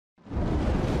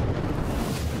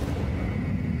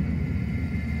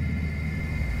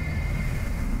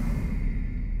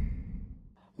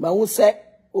Ma wo se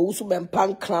Owusu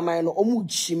Bempah kraman no omu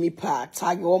chimi pa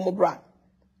tagi omo bra.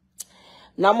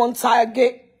 Na mon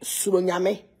tagi Suro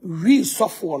Nyame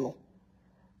sofo no.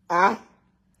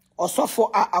 Osofo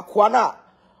akwana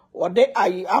ode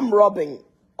I am robbing.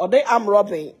 Ode am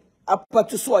robbing.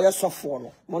 Apatu so ya sofo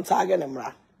no. Mon tagi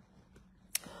nemra.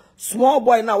 Small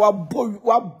boy na wa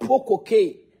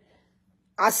bokoke.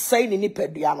 Asay ni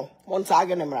pedua no. Mon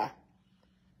tagi nemra.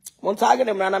 Montage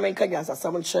them rana men kanya sa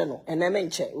some channel and then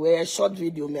menche we a short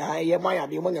video me ha ye man ya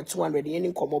de mo 200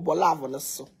 yen komo bolavo no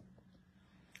so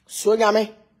so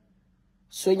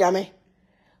nyame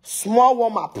small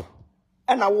warm up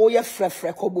and a wo ye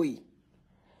frefre koboyi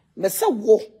me se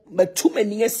wo me too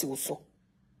many asiw so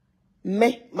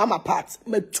me mama part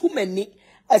me too many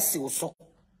asiw so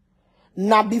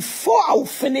now before I will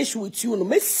finish with you no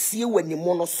me see when you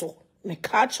mono so me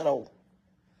catch raw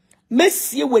me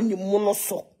see when you mono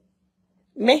so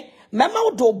me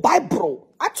mama do Bible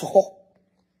at ho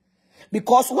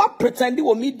because what pretending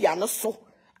with media no so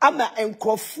ama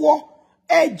enkrofo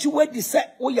ejiwe di se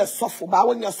wo ye sofo ba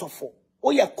wo ye sofo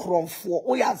wo ye kronfo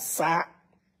wo ye za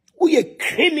wo ye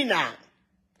criminal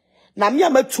na me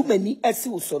amatu mani asi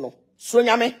wo so no so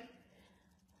nyame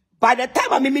by the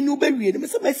time I me nu be wie me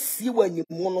so me sie wanyi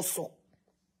mo no so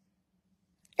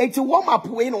enti warm up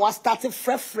we no was started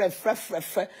fresh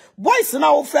boys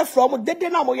na wo fresh from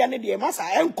dede na mo ya ne de masa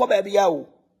enko ba bia o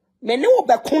me ne wo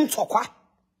be kontokwa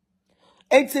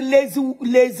enti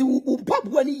lazy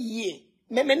upabwa ni ye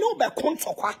me ne wo be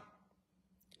kontokwa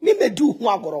me medu hu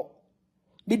agoro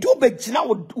me do be gina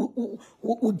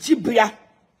wo jibria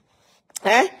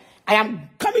I am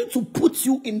coming to put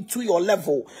you into your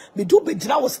level me do be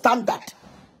gina wo standard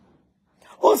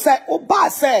o say o ba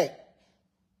say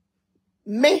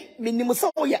me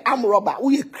nimusa wo ye arm robber wo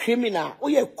ye criminal wo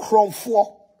ye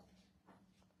kronfo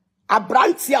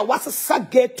abranti a wasesa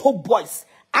ghetto boys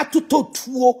atoto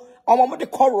tuo omomo de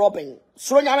call robbing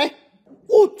Suro Nyame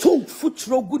wo tum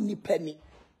futuro gu nipani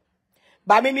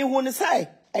ba me hu ne sai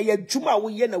eye djuma wo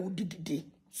ye na wo dididi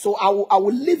so I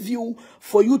will leave you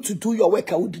for you to do your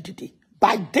work wo dididi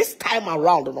by this time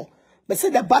around no me say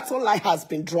the battle line has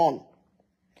been drawn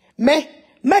me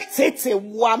tete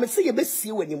wa me say ye be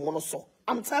sie wani mo no so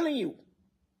I'm telling you.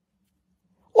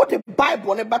 What the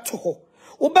Bible never to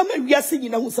Obama wiase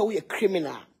nyina hu say we a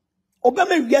criminal.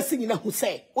 Obama wiase nyina hu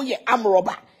say we arm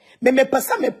robber. Me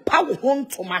pesa me pa wo ho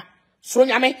ntoma. Suro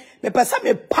Nyame me pesa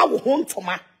me pa wo ho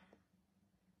ntoma.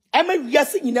 Ema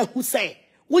wiase nyina hu say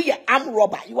we arm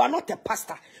robber. You are not a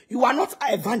pastor. You are not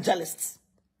an evangelist.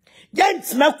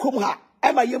 Yent na krom ha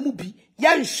ema yemu bi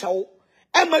yen hwew.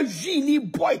 Ema wi ni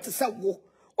boy to say wo.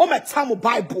 O metam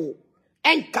Bible.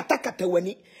 En katakata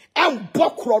wani en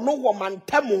bokro no wo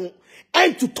mantamu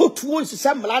en tutotuo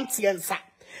nsese mlantie nsa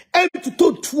en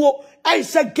tutotuo en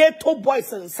se ghetto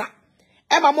boys nsa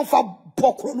e ma mo fa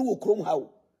bokro no wo krom ha o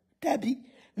dabi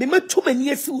me metu mani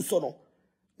asi uso no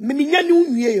me nya ne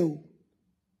unwie o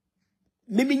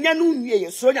me nya ne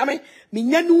unwie Suro Nyame me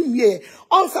nya ne unwie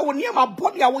on say wo ne ma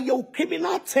body a wo ye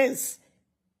criminal things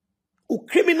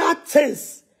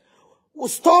wo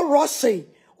store rushing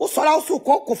wo so la so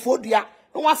kokofodua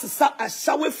no wasesa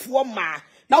asawefo ma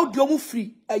na wo de omu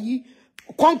free ayi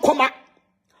konkoma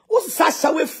wo sesa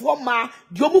asawefo ma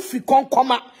de omu free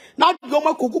konkoma na de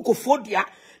omu kokofodua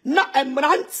na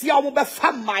emrantia omu be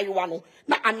fa maiwa no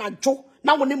na anajo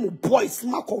na wo ne mu boys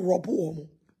mako robo omu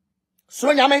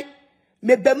Suro Nyame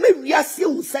me be ma wiase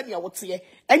hu sane wote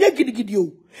enye gidigidi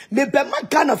o me be ma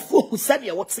Ghana fo hu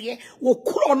sane wote wo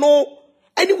kro no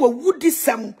eni wo wudi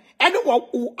sam and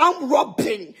I'm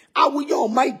robbing. I will your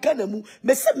my ganamu.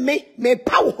 Me say me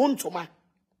power huntoma.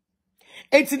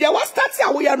 And today was starting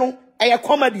away no. Aya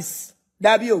comedies.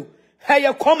 Dabio.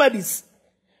 Aya comedies.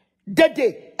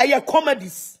 Dede. Aya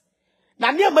comedies. Na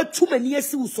near me too many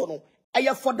years no.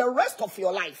 Aya for the rest of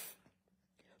your life.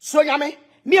 So Nyame.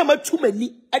 Me am too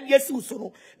many. And yes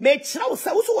no. Me chira say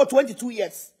also 22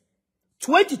 years.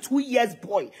 22 years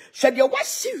boy. Shall you watch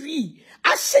Siri?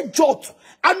 I said jot.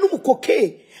 Anum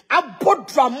koke.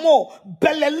 Abodra mo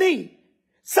belele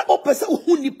se opese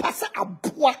hu nipa se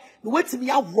aboa no wetimi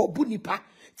ya robu nipa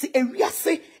ti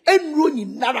ewiase enro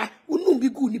nyinara unum bi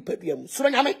gu nipa biam Suro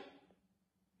Nyame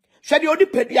hwede odi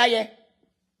padua ye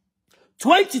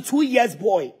 22 years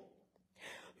boy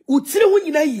utire hu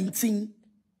nyina yintin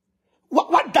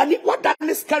what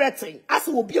done skeleton as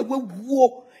obi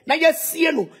awuo na ye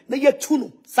sie no na ye tu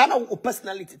no sana wo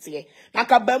personality tie na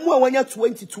ka ba mu awanya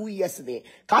 22 years there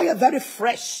ka you very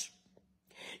fresh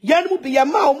yan mu be ya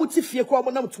ma o muti fie ko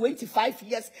mo na 25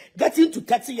 years getting to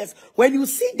 30 years when you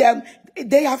see them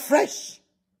they are fresh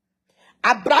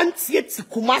abrantie ti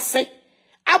kumase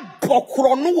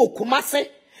abokro no wo kumase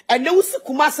And now see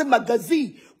Kumasi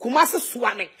magazine, Kumasi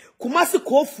Swane, Kumasi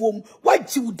Kofum, what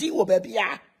Judy or baby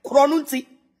ya, Kronunti.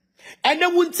 And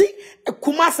then wunti, a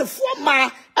Kumasi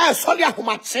forma, a solia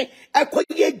humache, a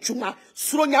koye juma,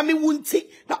 Suro Nyame wunti,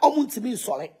 na omunti min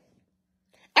sole.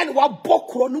 And what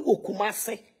bokronu o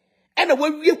Kumasi, and a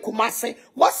way Kumasi,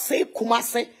 what say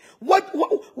Kumasi, what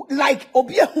like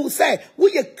Obia who say,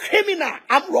 we a criminal,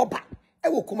 I'm robber, I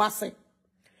will Kumasi.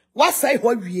 What say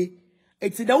what we?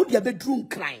 It's in the bedroom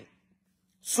crying.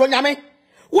 So Nyame,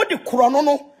 what the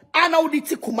chrono, I know the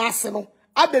Kumasi no,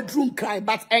 a bedroom crying,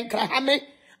 but Enkrahame,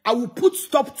 I will put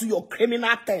stop to your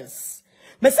criminal things.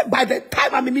 Me say by the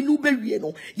time I'm in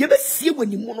Nuberiano, you be see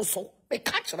when you mono so, me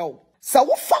catch it all. So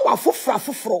what for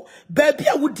fufro, baby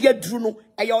I would dear Druno,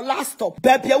 at your last stop,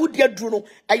 baby I would dear Druno,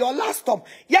 at your last stop,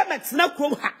 yeah, met's no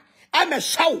chrome hat, I'm a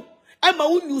show. Emma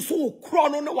unu so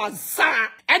krono no wansa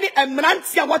ene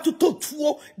emrantia watu to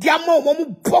tuo dia ma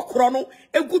omo bokrono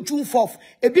egu junfof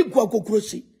ebi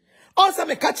guagogorosi also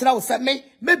me catch na say me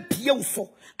bie so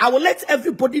I will let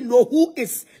everybody know who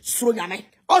is Suro Nyame.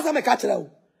 Also me catch na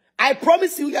I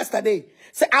promised you yesterday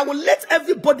say I will let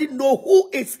everybody know who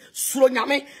is Suro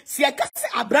Nyame. See I can say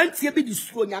abrantie bi di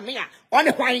Suro Nyame a on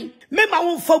hwan me ma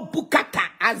won fa bukata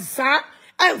azan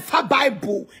and fa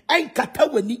Bible and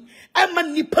katawani and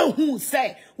man nipa who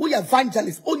say we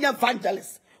evangelist, only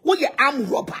evangelist, we arm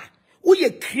robber, we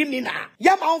a criminal.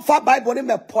 Yam on fa Bible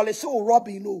me police or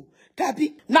robber no.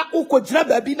 Tabi na uko jina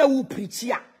baby na u preach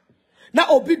ya. Na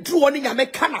obi drew on ya me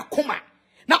kana koma.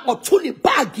 Na otuni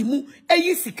bagi mu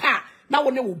sika na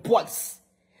one wo boys.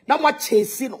 Na mo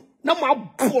chase no, na mo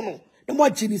abono, na mo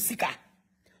jini sika.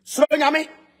 Suro Nyame,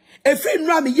 efi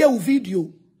nra me ye u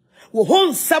video. Wo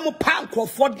hon sam pa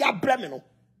nkrofo de abreme no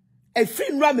e free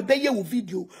nra me beye wo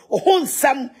video wo hon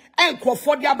sam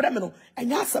nkrofo de abreme no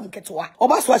enya sam ketewa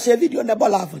oba so share video na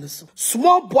bola avon so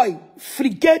small boy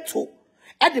frigato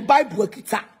e the Bible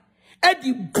akita e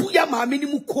di buya maame ni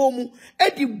mu komu e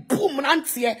di bu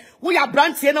mrantie wo ya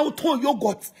brantie na wo ton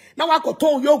yogurt na wa ko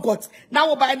ton yogurt na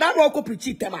wo by na ro ko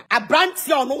preach tema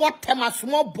abrantie ono what tema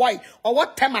small boy or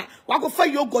what tema wa go fa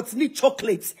yogurt ni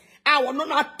chocolate I will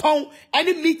not tongue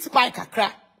any meat by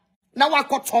kakra. Now I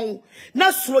got tongue. Now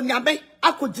Suro Nyame,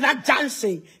 I could not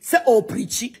dancing, say oh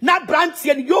preachy. Now brandy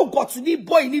and yogurt ni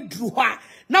boy ni drew her.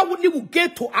 Now when you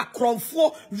get to a crown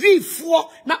for,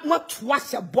 not much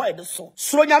wash a boy the so.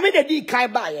 Suro Nyame de di kai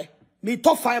baye. Me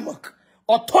to firework.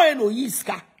 Or toy no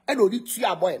yiska, and no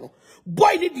tia boy no.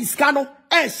 Boy ni discano,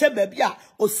 and se bebia,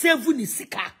 or save ni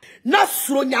sika. Now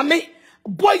Suro Nyame,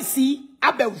 boy see,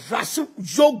 I be Russian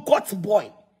yogurt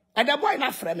boy. And the boy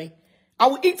not from me. I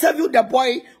will interview the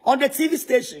boy on the TV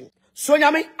station. So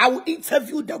Nyame, I will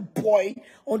interview the boy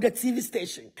on the TV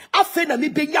station. I feel na me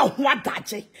be ya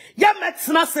huadaje. Ya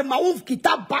metna se ma won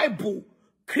kita Bible.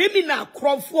 Criminal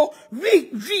crofo re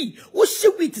wo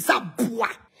shiwit sa boa.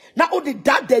 Na o de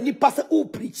dad ni pass o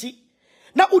preachy.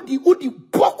 Na o di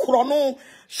bokro no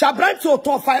shabranti o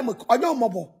ton fire milk onyo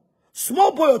mobo.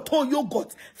 Small boy o ton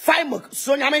yogurt fire milk.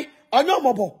 So Nyame, onyo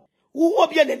mobo. Who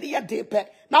be the near day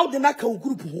pet? Now the naka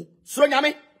group who Suro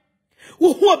Nyame.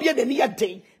 Who be the near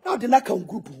day? Now the naka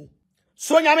group who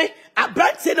Suro Nyame. A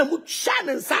brand said a much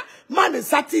shannon sa man and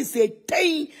sati say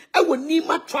day. I will need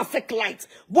my traffic light.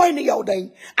 Boy ni your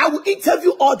day. I will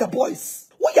interview all the boys.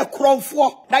 What you crown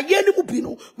for? Na yeni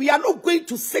mubino. We are not going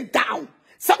to sit down.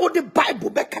 Sa o the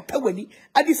Bible be kataweni.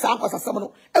 And this was a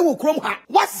samano. I will chrome her.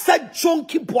 What's that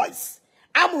junky boys?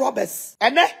 I'm robbers.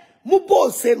 And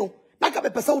mubo say no. Naka be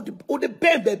person o de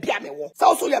baby bia me wo.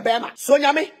 Sa so ya bema. So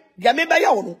Nyame, dia me be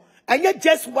ya wo no. And yet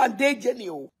just one day journey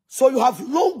o. So you have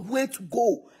long way to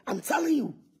go. I'm telling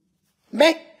you.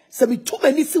 Me, say me too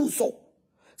many things so.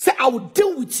 Say I will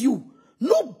deal with you.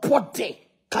 Nobody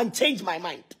can change my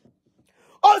mind.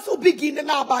 Also begin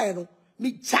now by no.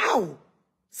 Me chow.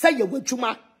 Say you will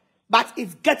chuma, but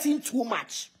it's getting too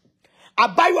much. I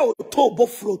buy your tobo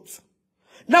fruit.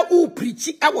 Now who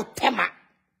preaching our tema.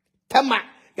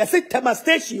 You say Tema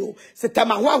station, say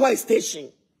Tema Huawei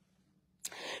station.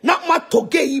 Not my to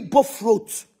gay both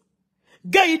fruit.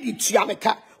 Gay di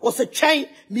Chiameka, or say chain,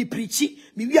 me preachy,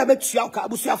 me we are met Chiauka,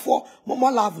 Busia for Mama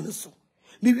Lavenso.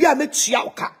 Me we are met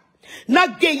Chiauka.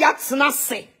 Not gay yats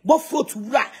nase, both fruit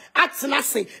ra, ats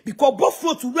nase, because both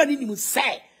fruit running him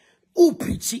say, oh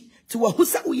preachy, to a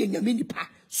husa we in your mini pa.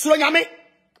 Suro Nyame.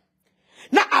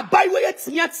 Now I buy where it's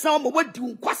yet some what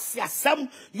do some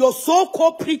your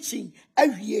so-called preaching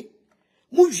every year.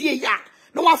 Mujie ya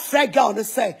no one frag girl and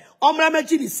say, oh my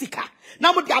imagine is sicker.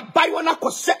 Now what I buy one I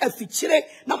set a feature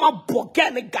now my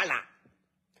bogan gala.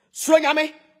 Suro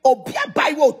Nyame or be a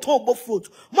buy what tobo fruit.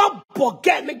 My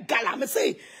bogan gala me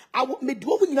say I would me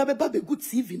do when you have a good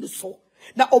TV no so.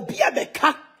 Na obia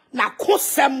beka na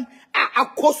kosem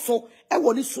akoso e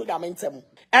woni Suro Nyame ntem.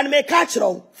 And me catch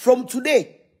from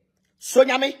today. Suro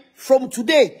Nyame, from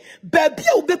today, baby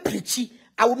I will be preachy.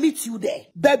 I will meet you there.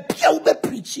 Baby I will be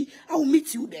preachy. I will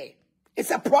meet you there.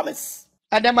 It's a promise.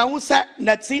 And then my own say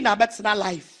Natina better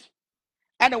life.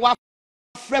 And wa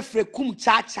frefre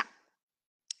Kumchacha.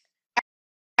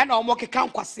 And I'm walking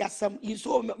count kwasi asem. You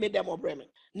so made them obreme.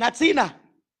 Natina.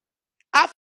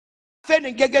 After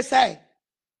ngege say,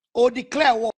 or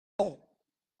declare war.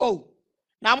 Oh,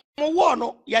 now war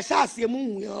no yashasi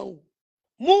mu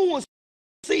mu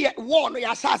see war no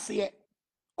yashasi.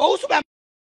 Owusu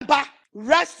Bempah,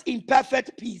 rest in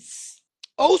perfect peace.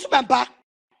 Owusu Bempah,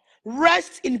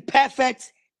 rest in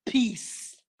perfect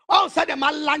peace. Oh, said the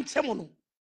man lanchemono.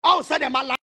 Oh, said the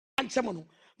man lanchemono.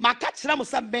 Ma kachira mo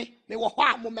sambe me wo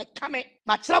hwa mo mekame.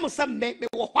 Ma chira mo sambe me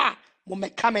wo hwa mo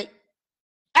mekame.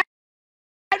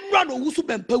 Enra no Owusu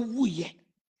Bempah wuye.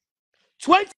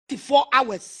 24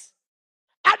 hours.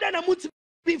 Adana muti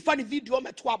be funny video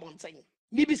me to abonten.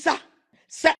 Mibisa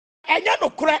se enya no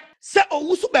kore se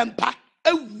Owusu Bempah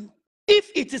ewu. If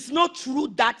it is not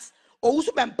true that Owusu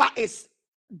Bempah is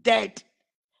dead,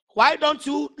 why don't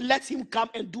you let him come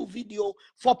and do video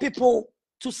for people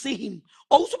to see him?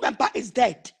 Owusu Bempah is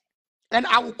dead. And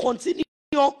I will continue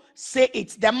say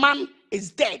it. The man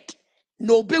is dead.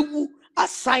 No bewu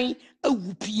assign a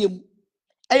wupiem.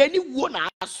 Ayani wo na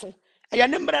aso.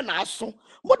 Ayani mbre na aso.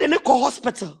 Mo de ne ko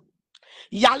hospital.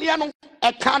 Yalia no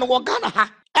e kan wo Ghana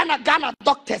ha. And a Ghana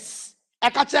doctors. I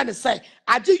can say,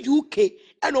 I do UK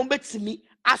and on me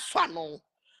aswano.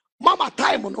 Mama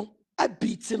time no a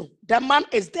beating. The man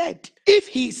is dead. If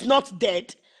he is not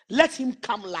dead, let him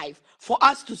come live for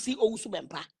us to see Owusu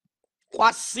Bempah.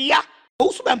 Kwasia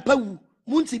Owusu Bempah wu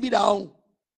munti bi da on.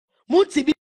 Munti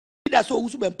bi da so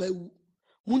Owusu Bempah wu.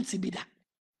 Munti bi da.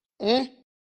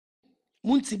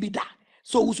 Munti bi da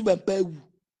so Owusu Bempah wu.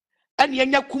 And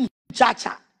yenya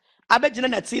Kumchacha abegina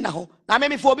natina ho. Na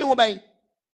me fo bi ho ban.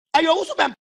 Ayo Owusu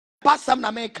Bempah sam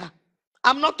na meka.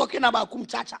 I'm not talking about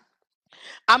Kumchacha.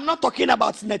 I'm not talking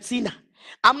about Natina.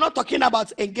 I'm not talking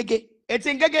about Engege. It's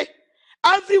Engege.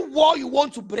 Every war you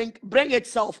want to bring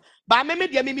itself. But me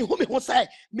who say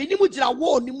minimu jira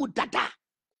war ni mu dada.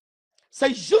 Say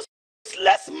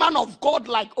useless man of God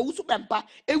like Owusu Bempah.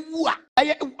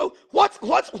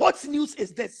 What news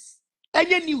is this?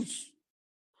 Any news?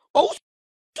 Owusu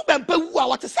Bempah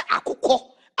what say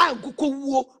akoko anguko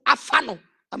wuo afano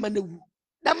amanewu.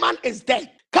 The man is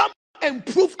dead. Come and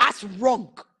prove us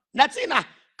wrong. Natina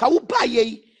kauba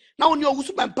ye na oni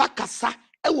Owusu Bempah kasa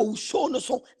e wo show no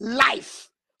so life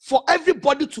for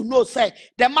everybody to know. Say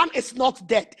the man is not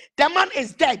dead. The man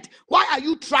is dead. Why are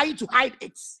you trying to hide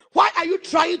it? Why are you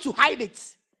trying to hide it?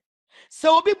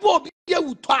 So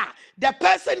the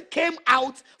person came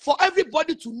out for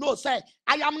everybody to know. Say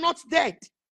I am not dead.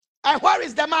 And where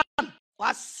is the man?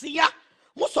 Wasia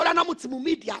musora na mutimu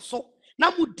media so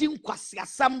na mudim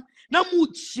kwasiasam na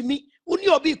mujimi uni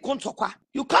obi kontokwa.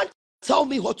 You can't tell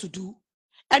me what to do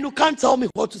and you can't tell me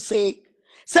what to say.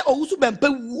 Say Owusu Bempah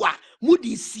wua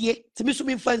mudi sie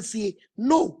timisumi fancy.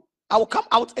 No, I will come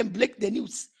out and break the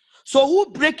news. So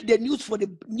who break the news for the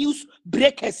news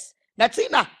breakers?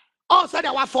 Natina all said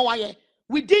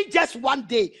within just one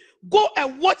day. Go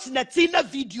and watch Natina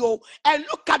video and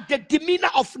look at the demeanor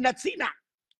of Natina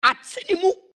at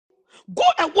Sinimu. Go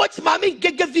and watch Mami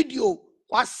Gege video.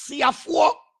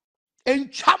 Wasiafo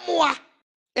and Chamwa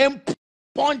and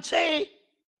Ponche.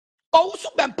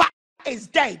 Owusu Bempah is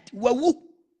dead. Wewu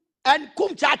and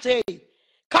Kumchacha.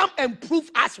 Come and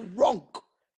prove us wrong.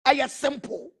 Aya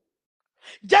simple.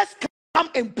 Just come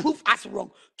and prove us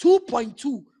wrong.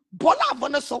 2.2. Bola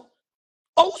Vonoso.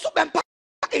 Owusu Bempah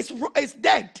is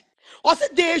dead. Also,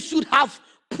 they should have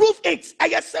proved it. I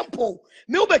guess simple.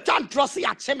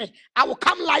 I will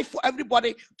come live for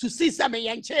everybody to see some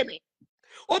yancheme.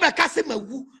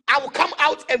 I will come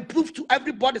out and prove to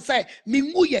everybody. Say,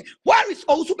 where is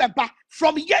Owusu Bempah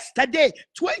from yesterday?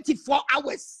 24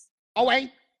 hours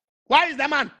away. Where is the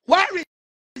man? Where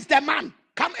is the man?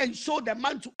 Come and show the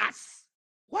man to us.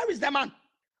 Where is the man?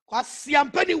 Because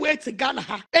Siampeni way to Ghana.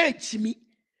 Hey, Chimi.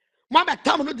 Mama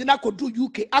Tamuno did not go do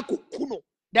UK. Ako Kuno.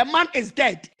 The man is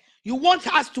dead. You want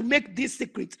us to make this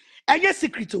secret. And your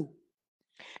secret, oh.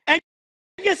 And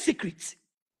your secret.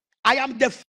 I am the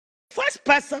first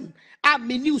person I'm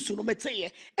in news no matter.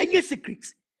 And your secret.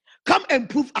 Come and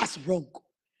prove us wrong.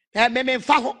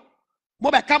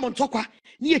 Moba come on talk.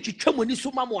 Ni echichemo ni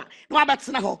suma mo. No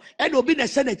abatsena ho. And obi na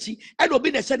senachi. And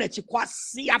obi na senachi kwa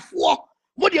siafo.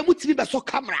 Mo de mutimi be so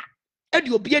camera. And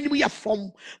you be any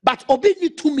form, but obey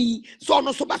to me, so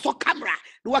no so camera,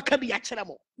 no waka be a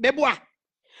cheramo. Beboa,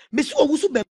 Miss Owusu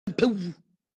Bempah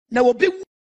na obi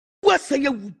wu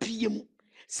asaya wu piem.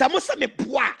 Samosa me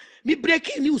poa me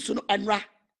breaking news no enra.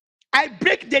 I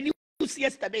break the news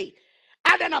yesterday.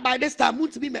 And then by this time,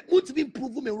 want to be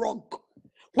prove me wrong.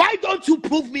 Why don't you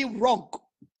prove me wrong?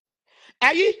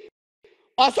 Ayi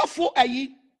also for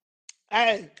ayi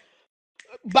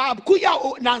Bab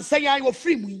Kuya Nansaya you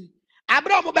free me.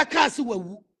 Abraham Obekasi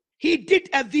wewu. He did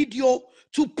a video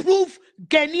to prove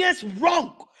Ghanaians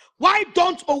wrong. Why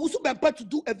don't Owusu Bempah to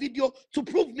do a video to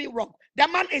prove me wrong? The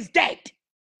man is dead.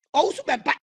 Owusu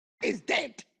Bempah is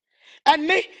dead. And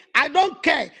me, I don't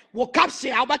care what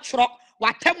caption about truck,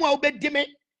 what time will be dimmy.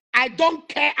 I don't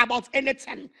care about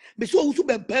anything. Because Owusu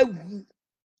Bempah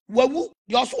wu,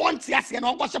 you also want to see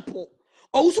an worship.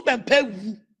 Owusu Bempah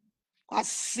wu. I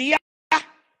see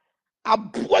a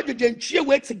boy you didn't cheer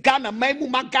way to Ghana, my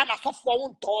mumma Ghana so for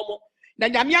one tomo. Na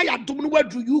nyamia ya dum no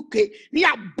wadu UK ni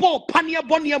abo pania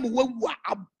boniam wewu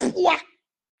aboa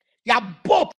ya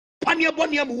bo pania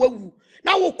boniam wewu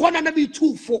na wo kona na bi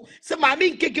tufo se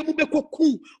maami nkeke mu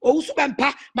bekoku Owusu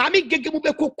Bempah maami nkeke mu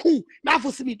bekoku na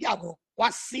afo se mi di agro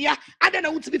wasia ada na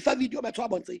wuti bi fa video beto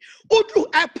abonte Udru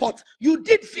airport you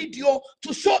did video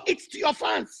to show it to your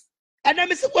fans and then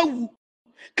me say wewu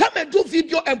come and do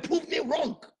video and prove me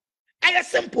wrong. I am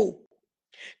simple.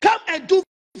 Come and do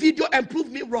video and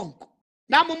prove me wrong.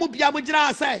 Now mumu biya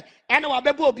mujira say ene wa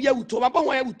bebo biya wuto mabo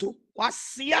ho ya wuto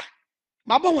wasia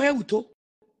mabo ho ya wuto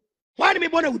why me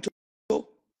bona wuto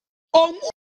omu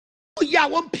ya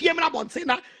won piem na bonte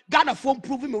na Ghana phone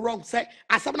proving me wrong say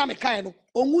asam na me kai no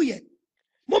onwu ye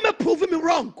mo me prove me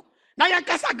wrong na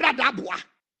yankasa Agradaa Aboa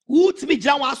wut me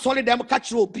jira wa solid dem ka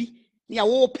kire obi na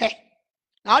wo pe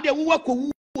na de wo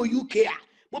ko UK a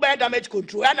mo be damage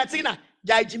control ya na tina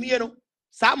jai jimi no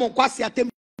sa mo kwasi atem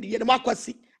ye no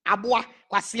makwasi Aboa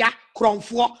kwasia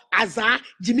kronfo azan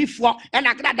jimifo and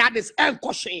Agradaa this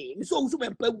enkoshe mi so Owusu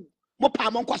Bempah wu mo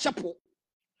pa mo nkoshepo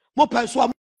mo pa so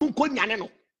mo nkonyane no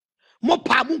mo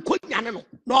pa mo nkonyane no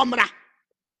no mra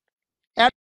e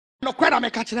no kwara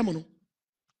me ka kire mo no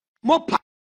mo pa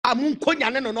mo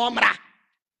nkonyane no no mra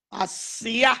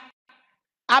asia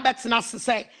abetna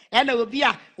se e na obi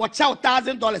a wo cha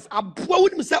 $1,000 Aboa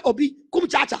wonim se obi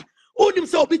Kumchacha wonim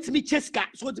se obi timi cheska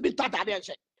so timi tata de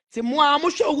enche ti mo a mo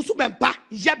hwe Owusu Bempah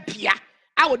ya bia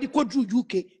a wodi kodru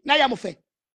UK na ya mo fe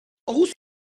Owusu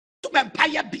Bempah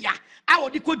ya bia a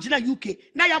wodi kodjina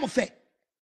UK na ya mo fe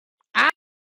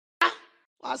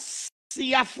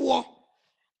asiafo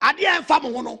ade enfa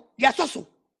mo ho no ye soso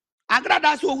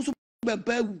Agradaa so Owusu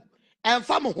Bempah wu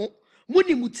enfa mo ho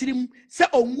muni mutirim se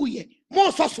onwuye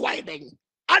mo soso aiden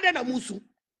ade na musu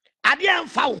ade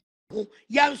enfa ho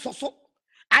ye nsoso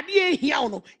ade ehia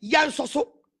no ye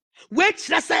nsoso we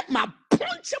kire se ma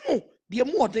punch mo de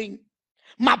mo odin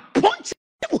ma punch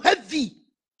mo heavy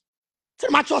se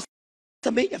ma cho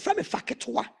se me ye fra me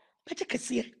faketoa be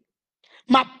kekese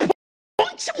ma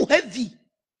punch mo heavy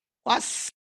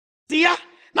wasia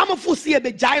na mo fosi e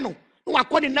be jai no na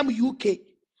wakọ nam UK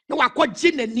na wakọ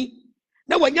ginani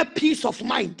na wanya peace of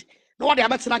mind na wade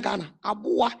abetena Ghana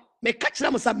Aboa me ka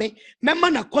kire mo se me mema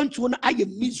na control na aye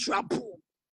miserable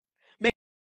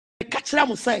catch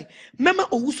them say, Mema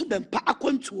Owusu Bempah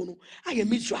akwantuo no I am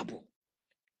miserable.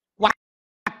 Wa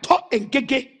to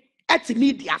engege at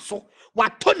media so wa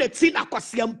to neti na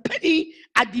kwasiam pani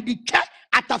adidika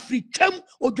atafrikem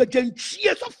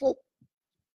odwajanchie sofo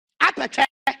apeche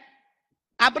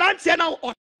abrantie na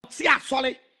oti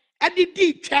asole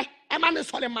adidi twe ema ne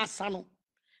sole masa no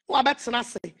wa betena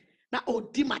se na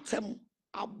odi matem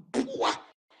Aboa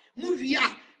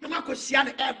muwia na makosia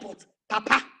na airport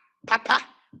papa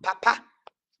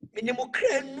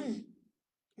minimokra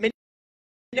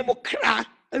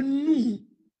nu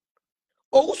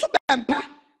Owusu Bempah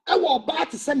e wo ba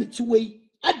te se meti wei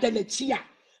adanachi a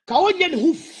ka onye ne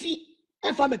ho fi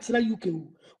efa metena UK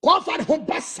wu ko fa ne ho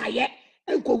basaye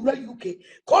enko wura UK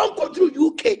ko nkodru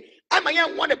UK ama ye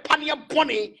won ne pane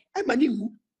bone ama ne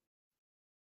wu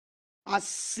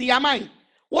asiamai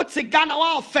what's a Ghana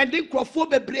wa offending crofo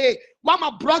bebre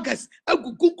mama bloggers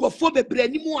agugu crofo bebre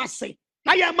ni mu ase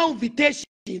na ya ma invitation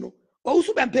no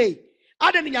Owusu Bempah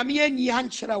ade ne nyame anyi ha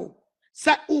nkyere wo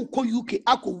sa uko UK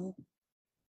akowu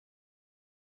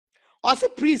also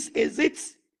priest is it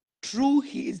true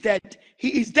he is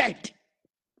dead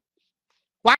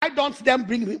why don't them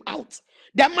bring him out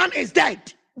the man is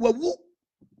dead why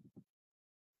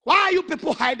are you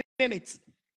people hiding it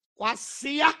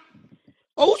wasia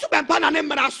Owusu Bempah na ne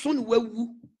mra so ne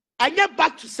wawu anya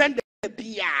back to send the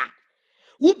bia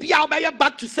ubia obey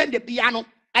back to send the bia no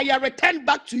I return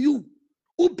back to you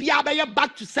ubia obey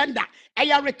back to sender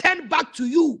I return back to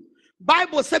you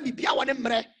Bible say bibia won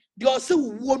mre the also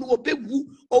won obewu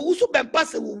Owusu Bempah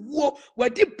se wo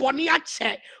wadi boni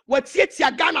ache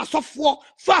watietia Ghana sofo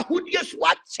fa hudie so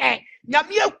ache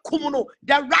nyame akum no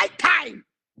the right time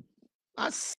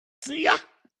asia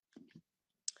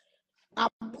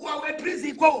Aboa we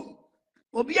prison go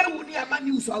obi awu ni ama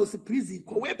news house prison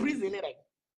ko we prison ni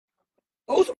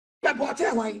Owusu Bempah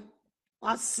che wan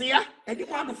asia eni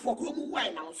mo ado fo ko mu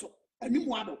wan na so eni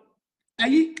mo ado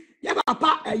ayi ya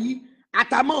papa ayi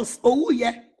atamos owu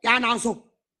ye ya na so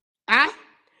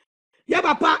ya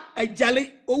papa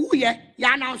ejale owu ye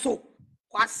ya na so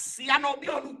kwasia na obi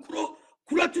onu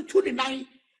kuro tutu ni nan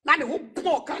na ne ho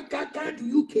bo kan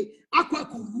to UK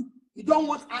akwakowu. You don't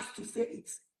want us to say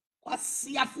it.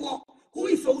 Kwasia for who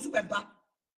is Owusu Bempah?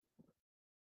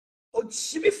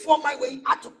 Ochibi for my way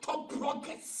at top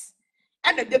progress.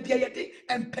 And the debiayede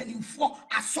and penny for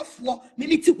a software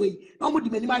minute way. No more the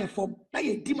many form. Now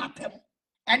you dimatem.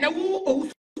 And the woo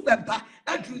Owusu Bempah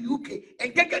Andrew UK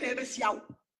and get an MSCO.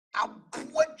 A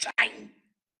poor giant.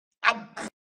 A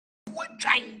poor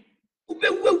giant.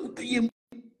 Ube will be him.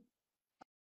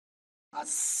 A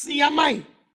see a mine.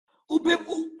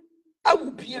 Ubewu. I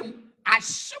will be him. A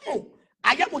shimo.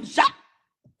 I am on Jack.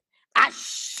 A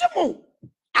shimo.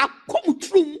 A come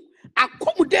through. A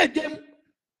come there them.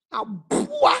 A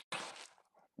boy.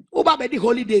 Oba be the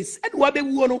holidays. And what be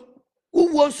wono?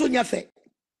 Who won so nyafe?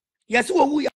 Yes,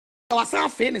 we are some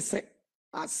famous.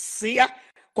 I see ya.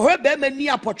 Ko be mani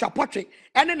apotwa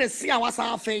ene ne se a wasa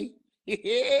afei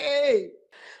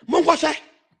monko hwe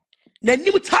na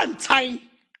nim tantan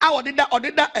a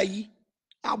odeda ayi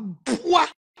Aboa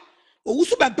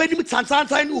Owusu Bempah nim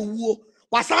tantan ne owuo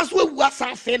wasa so awu asa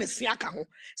afei ne se aka ho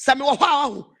se me wo ha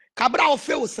ho kabra wo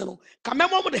fe wo se no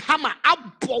kamemo mo de hammer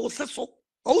abo wo se so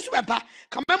Owusu Bempah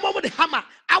kamemo mo de hammer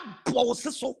abo wo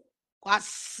se so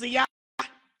kwasia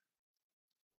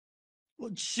o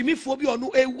jimi fo bi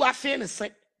onu ewu afei ne se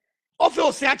Ofe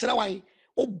ose achara wan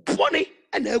obone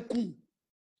and akum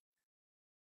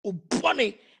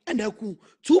obone and akum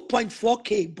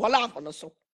 2.4k bola on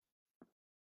so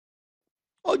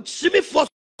o Jimmy for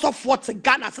to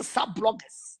Ghana as sub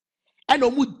bloggers and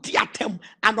omu diatem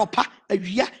and opa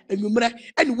awia anwumre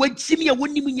and we Jimmy a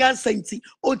woni nyansa nti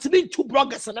o timi two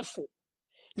bloggers na fo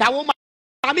na wo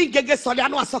Ami gege sori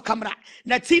anu aso camera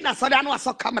na tina sori anu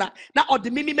aso camera na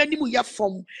odimimi manimu ye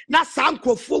from na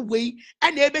sankrofo wei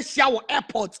and ebe hia wo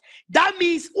airport that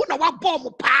means una wa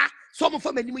bomb pa so mo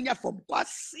from manimu ye from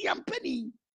kwasi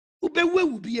ampani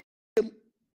ubewu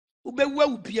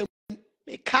biem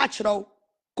me catch ro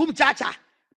kumchacha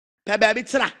pebe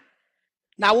bitira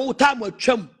na wo time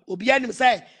atwam obi anim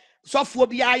say sofo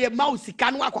obi aye mouse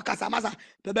kan wa kwakasa masa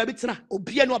pebe bitira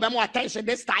obi anu obem attention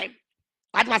this time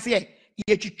what was here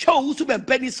ye twitwa Owusu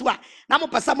Bempah ni so a na mo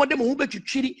pesa mo de mo hu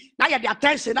betwitwiri na ye de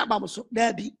attention na ba mo so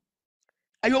na bi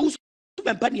ayo Owusu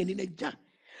Bempah ni ani na gya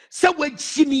se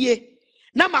wagimie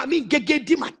na ma mi gege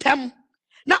di matem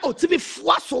na otimi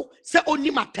foa so se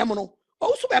oni matem no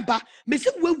Owusu Bempah me se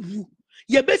wawu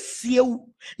ye besiewu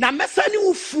na mesa ni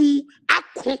ufu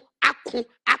akon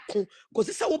ko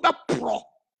se wo be pro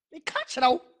me ka kira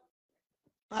wo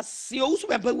asi Owusu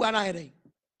Bempah wu ana here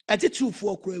atitu fu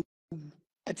okra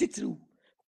atitru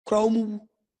kromu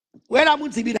when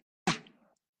am tibi da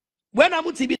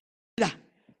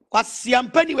kwasi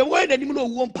ampani we when anim no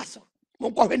wo mpaso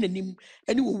monko hwe nanim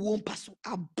ani wo mpaso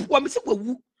Aboa me se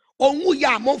wawu onwu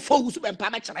ya monfo Owusu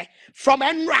Bempah mekere from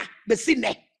enra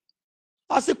besine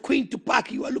as a queen to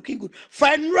park you are looking good for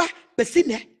enra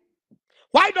besine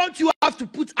why don't you have to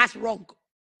put us wrong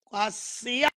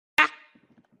kwasi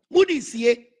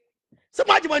mudisie se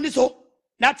majimani so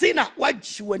natina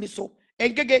wajiwani so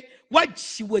engege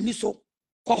wajiwani so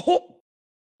koho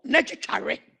na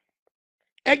twitware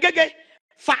engege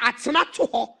fa atena to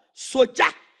ho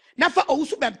soja na fa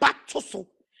Owusu Bempah to so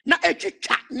na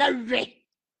etwitwa na re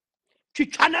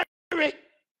twitwa na re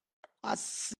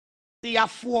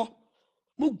asiafo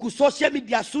mugu social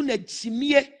media so na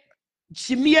jimie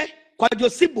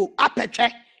kwadosibo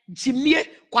apetwe jimie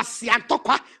kwasi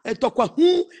antokwa etokwa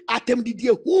hu atemdidie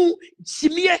hu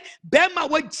jimie bema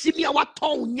wa jimie wa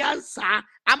ton nyansa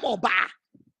amoba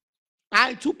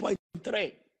I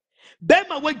 2.3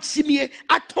 bema wa jimie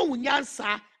aton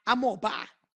nyansa amoba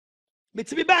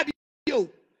metibi ba bio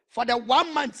for the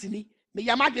 1 month ni me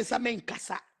yamadwe sa men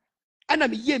kasa ana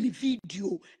me ye me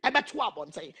video ebeto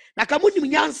abonten na kamunim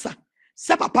nyansa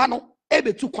se papa no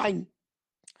ebetu kwan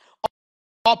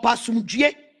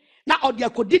opasumdue na odi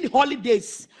akodi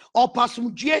holidays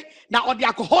opasumdue na odi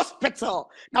akọ hospital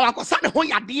na wakosa ne ho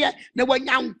yade na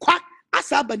wanyankwa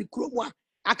asa bani kromu a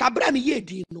akabra me ye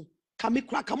di no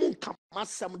kamikura kamun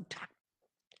kamasem da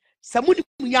samuni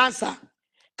nyansa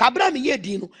kabra me ye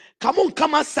din no come on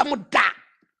come asem da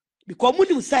because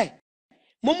munim say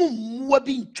momu muwa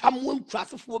bi ntwa mo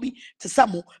ntrasefo bi te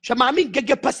samo hwe ma me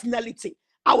gege personality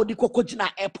a wodi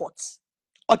kokogina airport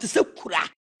o te se kura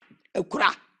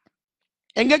ekura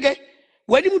engege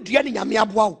wani mu dua ni nyame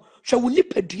aboa wo hwe wo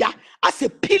nipadua as a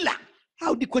pillar a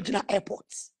wodi kogina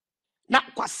airport na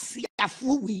kwase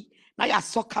afo wi na ya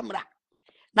so camera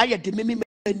na ye de memi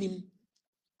manim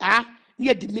na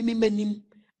ye de memi manim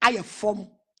aye form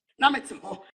na mete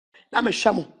ho na me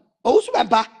hwemo Owusu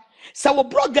Bempah say wo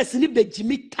bloggers ni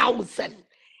bejimi 1000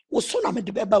 wo so na me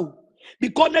de beba wo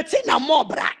because na tin na more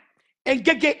bra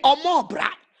engege o more bra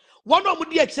one of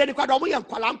di ekse ni kwado mo ye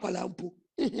nkwala mpo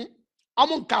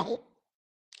omo nka ho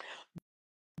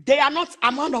they are not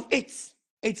amount of it's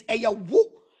a wo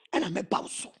and I'm about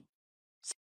so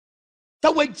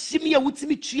we jimi e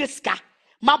wutimi tue ska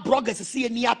my bloggers see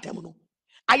ni atem no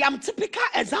I am typical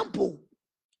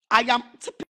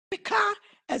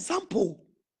example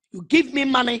you give me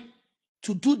money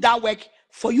to do that work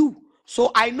for you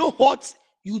so I know what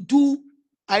you do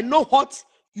I know what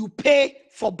you pay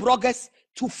for bloggers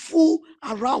to fool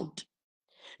around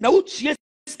now utue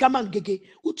ska man gege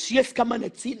utue ska man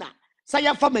atina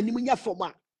saya fa manim nya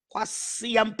foma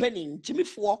kwase yampeni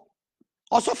jimifo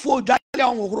osofo dwale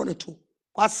onhoro ne to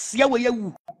kwase we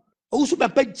yawu Owusu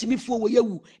Bempah jimifo we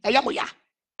yawu eyamoya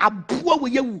aboa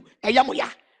we yawu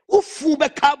eyamoya ofu be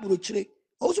ka brochire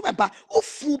Owusu Bempah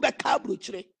ofu be ka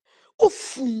brochire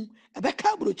ofu be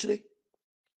ka brochire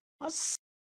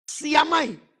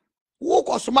siamai wo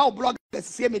kosoma o blog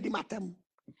se me di matam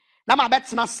na ma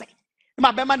betena se na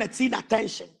ma be ma na teen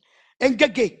attention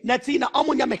engege na teen na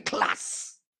omunya me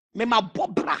class me ma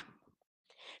bobra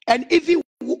and even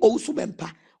Owusu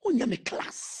Bempah onya me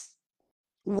class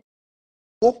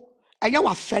wo anya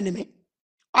wa fene me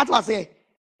what was say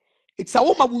it's a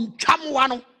woman who cham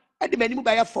one and the many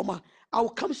by former I will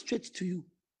come straight to you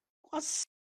was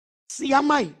see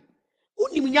am I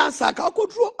uni nyansa ka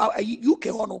kodro UK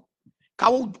hono ka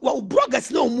wo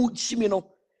bloggers no mu chimi no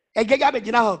egege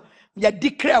abegina ho ya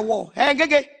declare war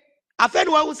egege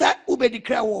afenu wa say ube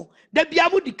declare war da bia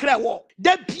mu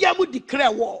declare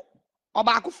war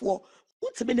oba akufo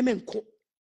untime ne menko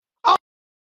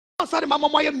oh sorry mama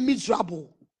moye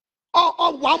miserable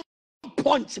oh one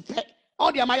punch pe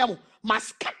all the amayamu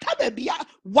maskata babia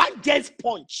one just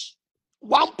punch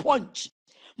one punch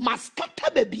maskata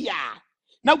babia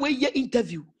na we ye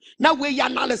interview na we ye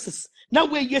analysis na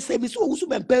we ye say so Owusu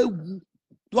Bempah wu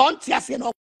don't ase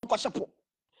no onko shepo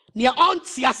ne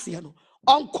onti ase no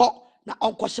onko na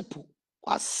onko shepo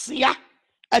kwasia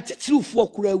atitirifu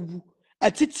okura wu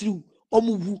atitirifu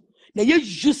omuwu na ye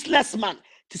useless man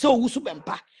to say Owusu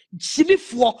Bempah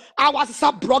jimifo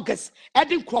awasesa bloggers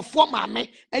edin crofo maame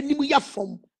animu ya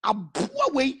fom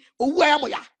aboa we owu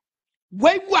ayamoya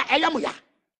we wu ayamoya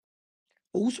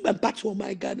Owusu Bempah to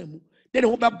my Ghana mu then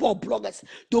who be bloggers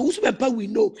the Owusu Bempah we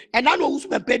know and I know Owusu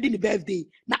Bempah din birthday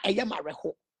na eyama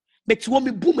reho but wo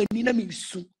me boom ani na me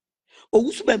su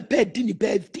Owusu Bempah din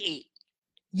birthday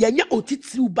yenya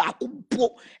otitiri ba ko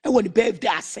mpo e woni birthday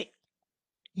ase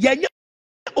yenya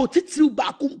otitiri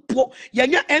ba ko mpo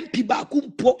yenya MP ba ko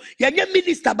mpo yenya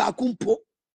minister ba ko mpo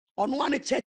ono wane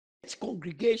church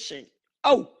congregation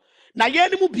oh na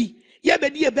yeni mu bi ye be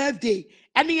di birthday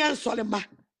ene yen solema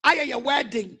aye your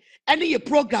wedding any your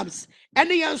programs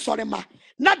any yan sorema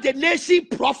not the nation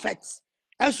prophets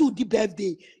and so the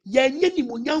birthday yenye ni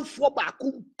munyamfo ba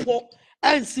ko mpo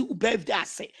ansi u birthday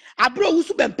ase abro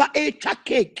Owusu Bempah twa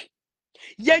cake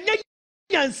yenye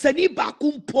yansani ba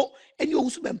ko mpo eni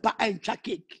Owusu Bempah twa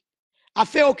cake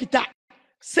afa okita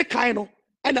sekan no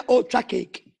na o twa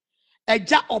cake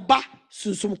eja oba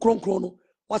sunsum kronkron no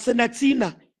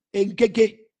wasenatina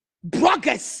engege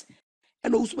bloggers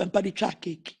and Owusu Bempah di twa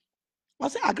cake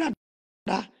was Agradaa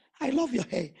I love your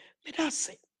hair. May that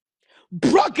say.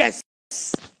 Bloggers.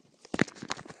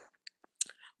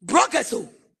 Oh.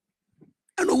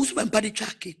 And Owusu Bempah di twa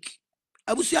cake.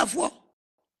 Abusuafo.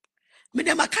 Me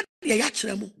dem aka de ya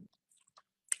kire mu.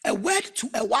 A word to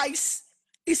a wise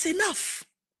is enough.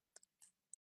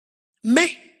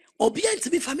 Me obi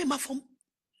ntimi fa me mafom.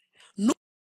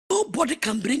 Nobody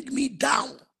can bring me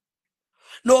down.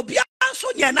 No obi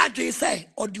anso nya na dwe say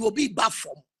or the obi ba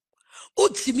fom.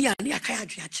 Otimi ani aka ya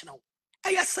dwe akire wo.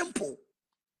 Aya simple.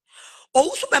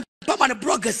 Owusu Bempah man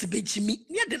bloggers bejimi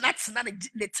near the nuts na ne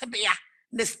tebea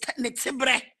ne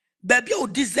tebre baby o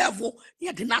deserve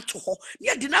near the nut ho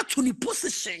near the nut to ni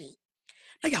position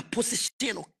na ya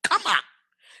position no come on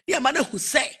near man who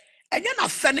say and you na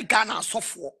fene Ghana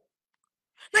asofo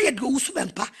na ya de Owusu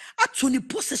Bempah at ni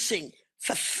position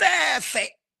fe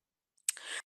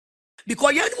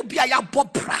because you no be aya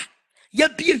bobra ye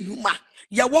be numa,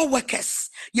 ye war workers,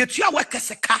 ye tua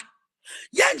workers a car,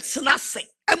 yen senase,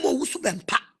 Owusu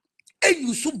Bempah, and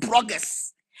you so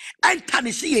bloggers, and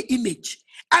tarnish your image,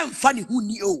 and funny who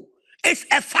knew. It's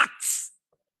a fact.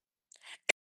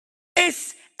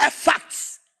 It's a fact.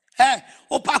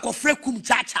 Opa kofre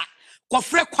kumchacha,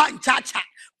 kofre kwanchacha,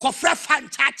 kofre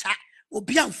fanchacha,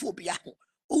 obian phobia.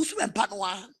 Owusu Bempah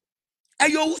noa.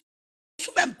 Ayo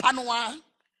Owusu Bempah noa.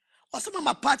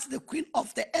 Osama Mapati, the queen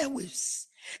of the airwaves.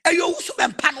 Ayo Owusu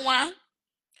Bempah noa.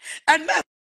 And me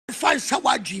fan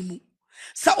shawa dream.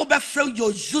 Sa obefrel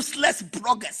your useless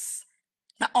bloggers.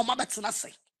 Na oma betena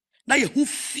say. Na ye hu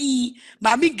fi,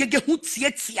 ma mi gege hu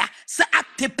tietia, sa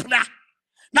atepra.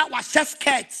 Na wa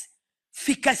skirt.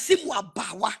 Fikasimu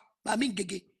abawa, ma mi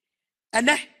gege.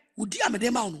 Ene, udi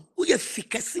amedema onu. Uye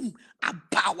fikasimu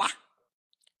abawa.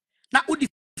 Na udi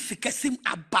fikasim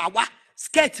abawa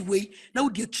skirt way. Na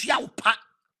udi tua upa.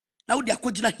 Na udi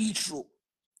akojina hitro.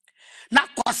 Na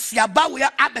kwasiaba we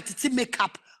abetiti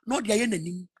makeup. Na udi aye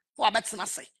nanim. Wa betena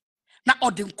say. Na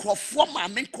odi nkrofo ma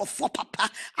men nkrofo papa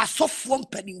asofo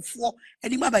mpanimfo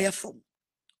anima ba ye from.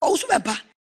 Owusu Bempah,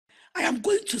 I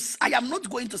am not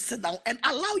going to sit down and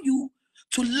allow you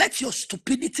to let your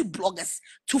stupidity bloggers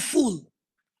to fool.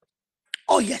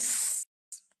 Oh yes.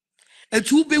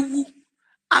 Et you be woo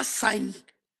assign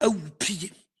a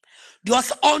whoopie.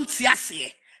 Dios on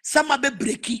tiase. Sama be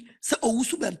breaki se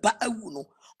Owusu Bempah awuno.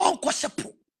 Uncle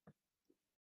Shepo.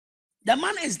 The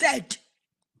man is dead.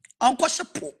 Uncle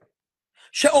Shepo.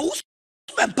 She Owusu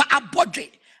Bempah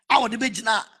abodge. Awo de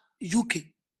bejina UK.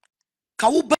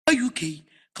 Kawo ba UK.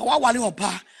 Kawa wale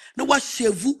oba. No wa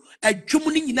shevu a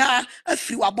jumuni nyina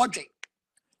afiri wa bodge.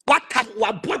 Watam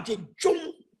wa bodge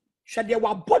jum. Shade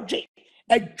wa bodge.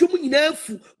 A jumuni nyina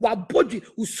afu wa bodge.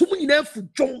 Usumu nyina afu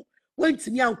jum. Went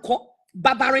me anko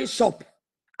barbering shop.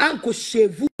 Anko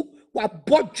shevu wa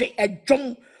bodge a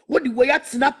jum. What the way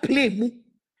at na play mu.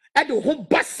 And the home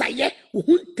basaye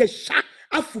tesha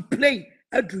afu play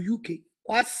at the UK.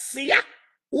 What's ya?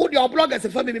 Who your bloggers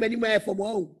and family many more from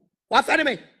home? What's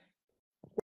enemy?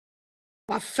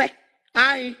 What fe?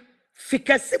 I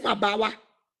fikasim abawa.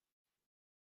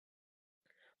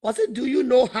 Was it? Do you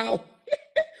know how?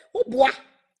 Oh boy,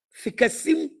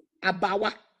 fikasim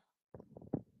abawa.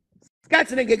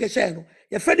 Scat in a gagashano.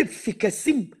 Your friend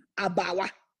fikasim abawa.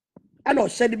 I know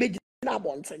shed the big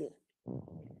nabonson.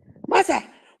 Masa.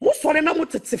 Mo sore na mo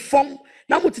tete fom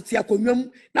na mo tete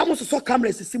akonwam na mo soso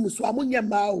camera sisi so amunye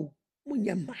ma o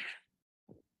munye ma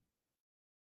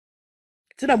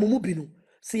tina mo mu bi no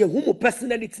se ye hu mo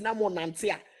personality na mo nante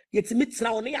a yetimi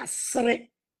tina wo ne yasere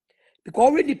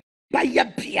because already ba ya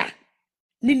bia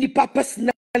ni nipa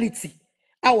personality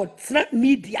our tina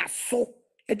media so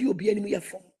e di obi anim ye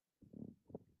fom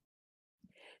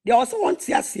they also want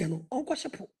to see no onko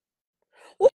shepo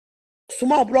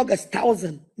small bloggers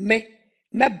 1,000 me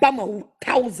bama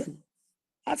 1,000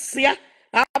 asia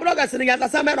bloggers ni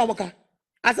asa me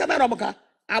romoka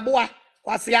aboa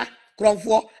kwasia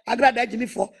kronfo agrada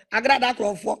jimifo agrada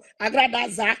kronfo agrada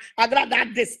za agrada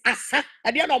this asa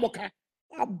ade na romoka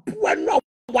aboa no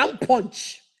one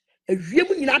punch ewiem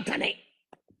nyina dane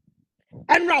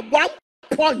enra one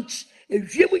punch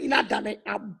ewiem nyina dane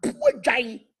aboa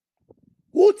dwan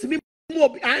what me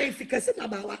mo I fikase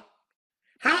mabawa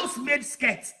house-made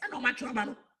skirts. I know my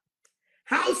trouble.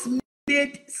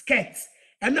 House-made skirts.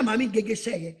 And the mammy gege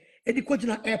share. And the coach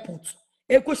airport.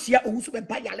 Eko shia Owusu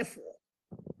Bempah yale for.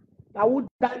 Now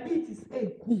diabetes.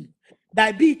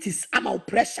 Diabetes. I'm on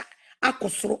pressure.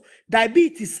 Akosro.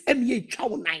 Diabetes. MA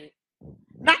chow 9.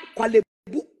 Not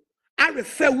kwalebu. I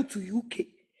refer you to UK.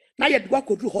 Now you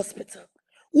go to hospital.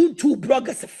 Two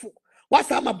bloggers for. What's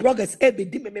my bloggers? Ebe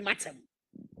di me matem.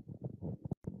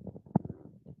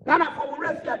 Ghana for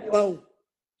refia oh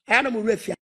animal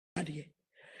refia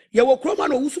ye wo kroma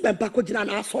no Owusu Bempah ko gina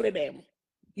na asole dem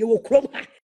ye wo kroma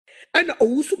and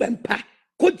Owusu Bempah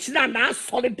ko gina na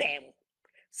asole dem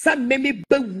sa meme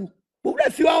bawu wo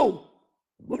refia oh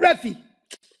wo refi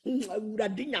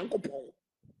awurade nyankopon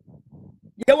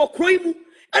ye wo kroimu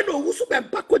and Owusu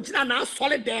Bempah ko gina na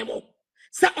asole dem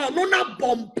sa ono na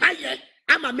bompaye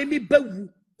ama meme bawu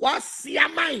wa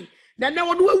siaman na na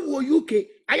wono awu UK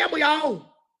ayamo ya oh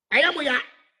Ayamoya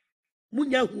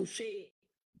Munya Hushe.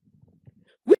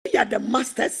 We are the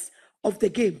masters of the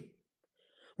game.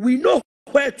 We know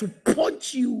where to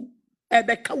punch you and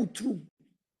the count through.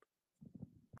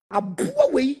 A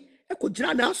boy, I could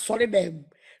na sorry them.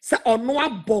 Say on no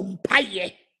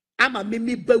bompaye. I'm a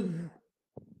mimi bow.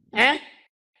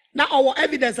 Now our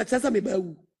evidence such as a me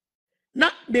bow.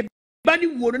 Not the bunny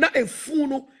wood, not a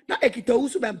funo, not a kita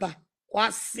Owusu Bempah.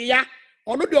 Was ya?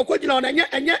 Or no, the occasion on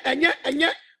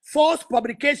anya false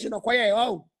publication or quiet.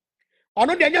 Oh,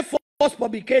 no, they are false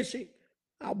publication.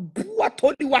 Aboa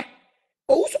todiwa.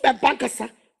 Owusu Bempah kasa.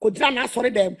 Kodra na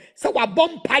sorry them. So wa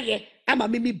bomb paye. Ama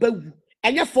mimi bewu.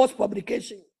 Enye false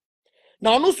publication.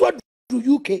 Now no so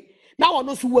do UK. Now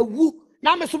no so wu.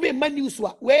 Now me so be man news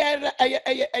wa. Where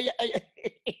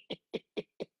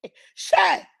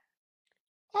share.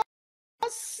 I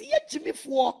see Jimmy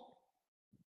for.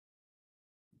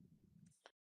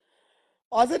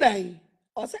 I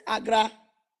said Agra.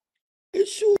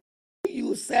 Issue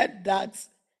you said that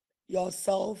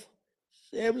yourself,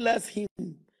 shameless him.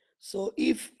 So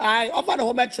if I offer the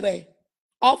home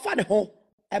offer the home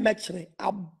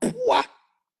Aboa.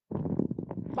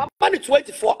 My money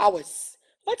 24 hours.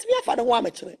 What's me for the one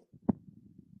metre?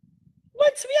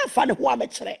 What's me for the one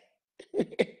metre?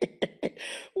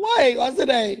 Why was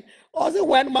it? Was it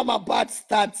when Mama Bad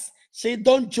starts? She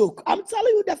don't joke. I'm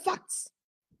telling you the facts.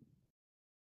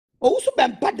 Owusu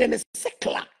Bempah then is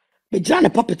secular. Me jana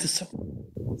puppet so.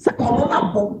 Sa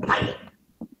ona bomb pie.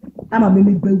 Ama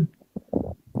mimi bewu.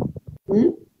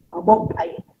 A bomb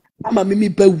pie. Ama mimi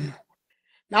bewu.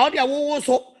 Now they wo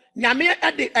so nyame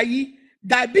ade ayi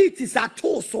diabetes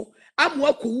atoso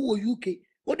amwa ko wo UK.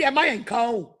 Wo de ma yen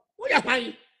kan o. Wo ya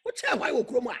hwan? Wo che hwan wo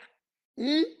krom a?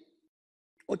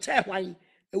 O che hwan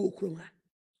e wo krom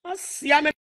a? Asia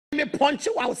me punch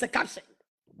wa wo se caption.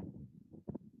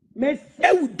 Me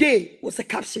say day was a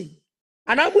caption.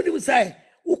 And I would say,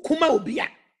 Ukuma obia.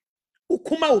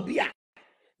 Ukuma obia.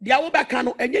 The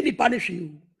Awobakano and any punish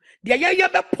you. The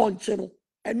Ayaba Poncheno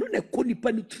and no Kuni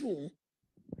Penny true.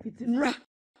 It's in ra.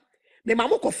 The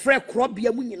Mamoko Fred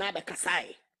Crobia Munina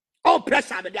Kasai. Oh,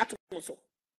 pressure, I'm a diatomoso.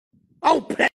 Oh,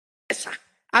 pressure,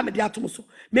 I'm a diatomoso.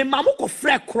 Me Mamoko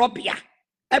Fred Crobia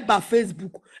about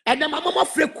Facebook. And the Mamma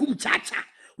Fred Kumchacha.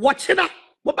 Watching up.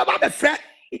 What about the Fred?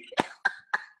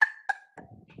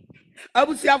 I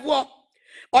will see a war.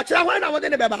 Or shall I want to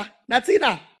beba?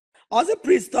 Natina. Also,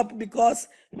 please stop because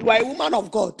you are a woman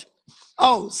of God.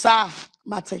 Oh, sir,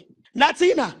 Mate.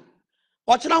 Natina.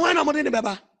 Or shall I want to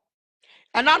beba?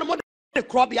 And now the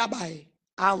crop yabai.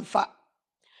 Amfa.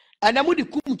 And then with the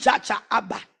Kumchacha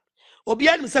Abba.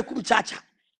 Obianim say Kumchacha.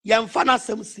 Yamfana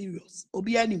some serious.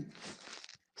 Obianim.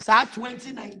 Sa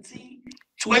 2019,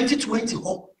 2020.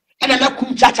 And then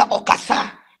Kumchacha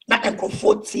Okasa. Not a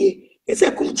comfort. It's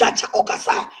a Kumchacha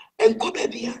Okasa and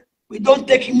Kobebia. We don't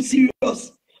take him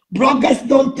serious. Bloggers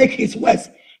don't take his words.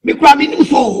 Me cramming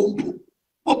for home.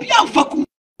 Obia for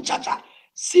Kumchacha.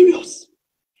 Serious.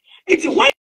 It's why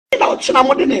out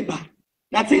Chinamo the neighbor.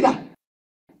 That's it. I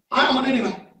am on the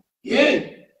neighbor. Yeah.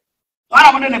 I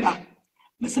am on the neighbor.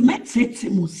 Mr. Met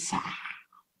Musa.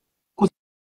 Because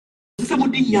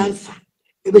somebody yansa.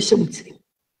 Ebeshamuti.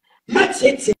 Met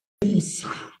Musa.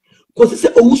 Because it's a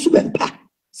Owusu Bempah.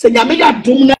 Se nyame ya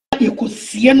dom na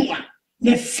yekosie no a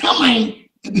ne saman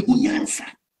ebehu nyansa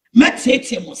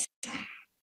matete musa.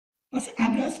 I said,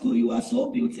 Agrasko, you are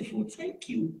so beautiful. Thank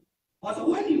you. I said,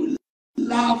 when you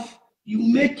laugh, you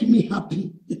make me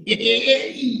happy.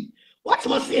 What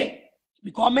must say?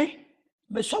 Because me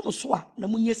so muswa na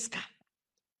munyeska.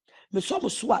 Me so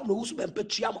muswa na Owusu Bempah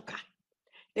tuamoka.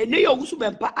 Ene ye Owusu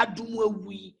Bempah adum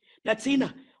awi.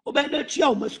 Natina, obenda tua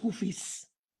o school fees.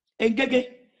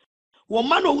 Engege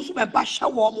woman Owusu Bempah sha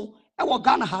wo mo e wo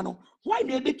Ghana ha no why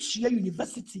na ebe tua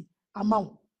university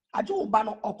amount aje wo ba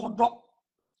no okodo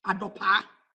adopa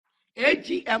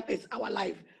AGM is our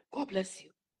life. God bless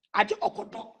you. Aje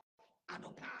okodo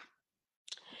adopa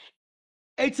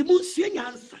etimunsie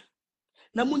nyansa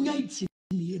na munya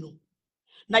itimie no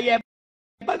na ye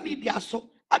ba media so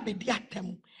abedi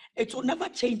atem. It will never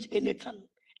change anything.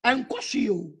 Enkoshi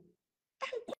o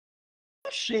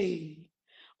enkoshi.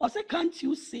 I say, can't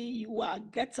you see you are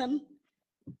getting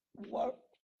what?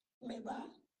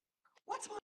 What's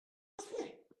my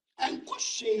say? And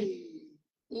Koshe.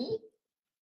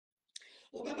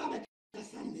 Obeba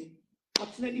Sunday.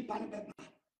 Otleni Panabeba.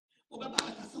 Obeba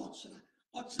Cassochna.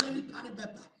 Otleni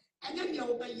Panabeba. And then you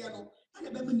obey yellow and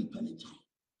a baby penitentiary.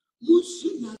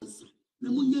 Mushi Nansa.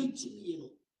 Namunya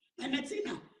Chimino. And that's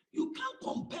enough. You can't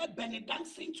compare Benny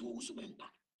dancing to Owusu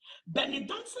Bempah. Benny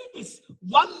Dancing is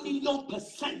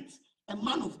 1,000,000% a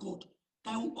man of God.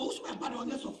 And also a bad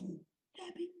honest of who?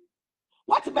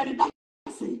 What Benny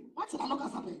Dancing? What's the local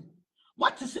happening?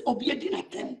 What is obedient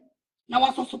at them? Now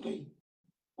what's also paying?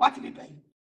 What will be paying?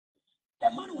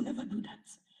 The man will never do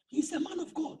that. He's a man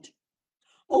of God.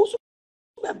 Also,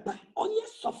 remember, on your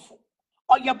suffer,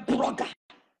 on your blogger.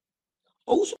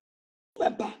 Also,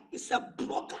 remember, it's a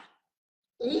blogger.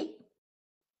 And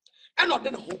not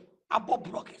then about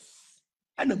bloggers.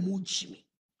 And a moon chimney.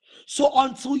 So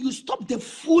until you stop the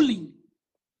fooling,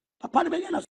 Papa the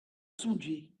Begana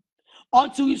Sundri,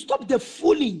 until you stop the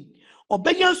fooling.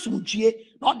 Obenya sumjie,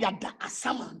 not the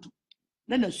asamandu.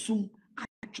 Then assume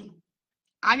action.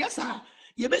 Ayasa,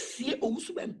 ye be see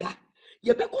Owusu Bempah.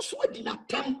 Ye be ko so di na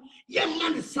tam. Ye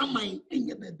man saman and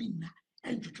ye be na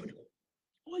and you.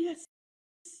 Oh yes,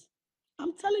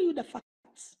 I'm telling you the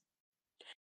facts.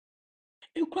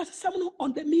 You cross someone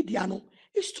on the media, no,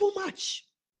 it's too much.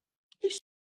 It's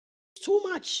too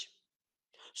much.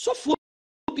 So for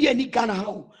be any Ghana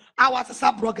how our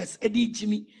sub bloggers Eddie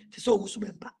Jimmy to so Owusu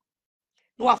Bempah.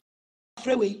 No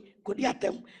freeway could the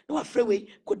attempt, no freeway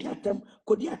could the attempt,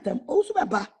 Owusu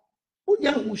Bempah.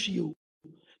 Unya wushi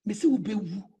Missy will be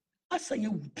woo. I say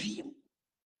you will be.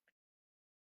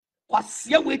 What's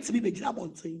your way to be the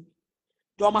one thing?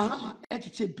 Domahama,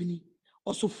 etiche bini,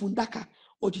 also fundaka,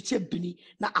 or chiche bini,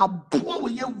 na aboa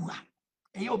we yewa,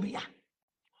 and you'll be ya.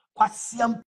 What's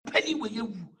your penny we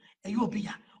yewu, and you'll be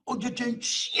ya. Or you can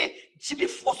cheer, Jimmy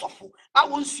Fossoful. I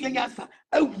won't see an answer,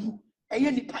 a woo, a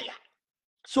yenny paya.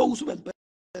 So, Owusu Bempah.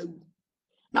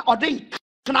 Now, ordering,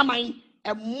 can I mind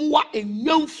a more a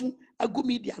young fool, a good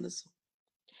median.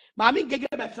 Mammy get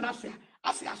a better affair.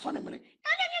 I say, I saw them.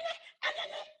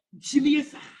 Jimmy,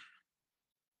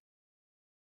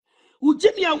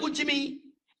 Jimmy,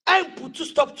 and put to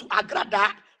stop to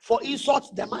Agradaa for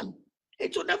insult the man.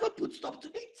 It will never put stop to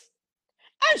it.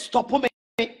 And stop me.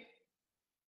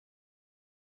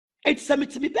 It's a me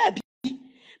to me, baby.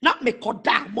 Not me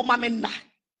koda, mama menna.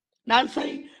 Now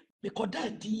say me koda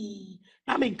di.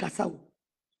 I'm in Kasau.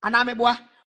 And I'm a boy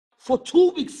for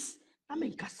 2 weeks. I'm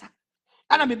in Kasa.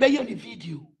 And I'm a baby on the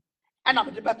video. And I'm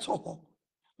a better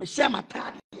me share my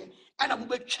pad. And I'm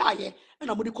going to try and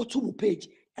I'm going to go to my page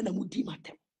and I'm going to do my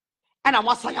time. And I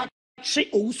was like,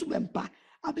 Owusu Bempah.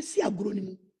 I be see a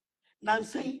grown now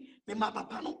say, me my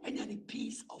papa no any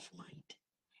peace of mind.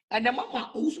 And the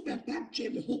mama Owusu Bempah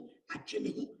me home,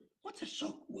 me home. What a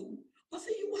shock, will. I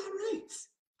say you are right.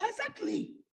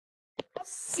 Exactly.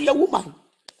 See a woman.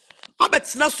 I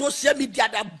bet not social media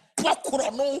that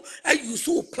bokrono and use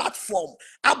platform.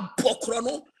 I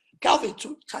bokrono. Calvin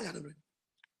to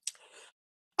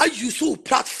I use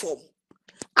platform.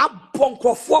 I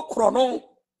bonko for chrono.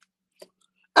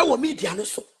 I will media no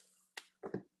so.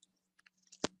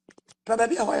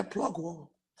 Probably I want plug one.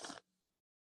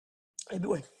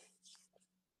 Anyway.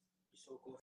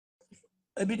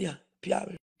 Ebidia,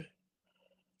 PR.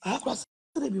 I have crossed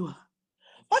the viewer.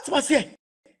 What was here?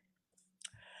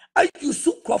 I use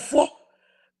for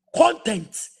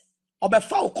content or by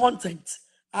foul content.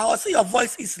 I will say your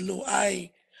voice is low.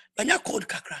 When you code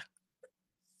kakra.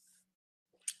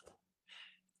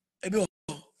 Ebi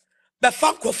the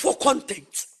foul for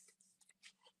content.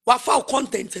 What foul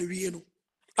content a real?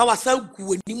 I was so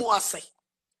good anymore. I say,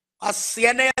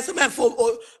 as a man for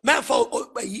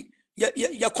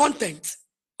your content.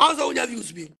 Also, when you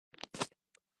views be.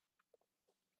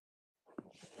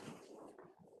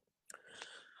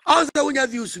 Also, when you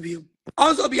views be.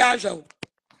 Also, be answer.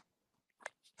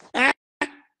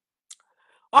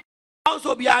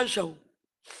 Also, be answer.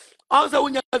 Also,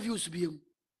 when you views be.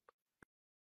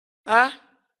 Ah,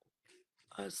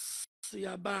 see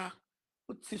about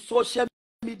social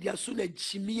media soon a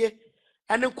Jimmy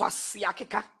and then kwasi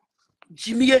akeka.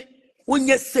 Jimmy, when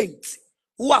you saint,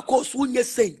 who are course when you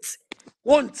saint,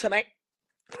 one tonight.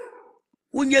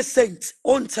 When you saint,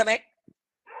 on tonight.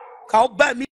 Ka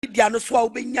oba media no so a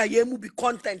obenya ye mu bi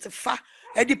content fa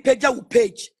e di page a wo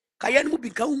page ka ye no mu bi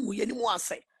ka hu ye ni mu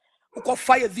ase ko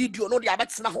fa video no de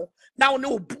abetena ho na wo ne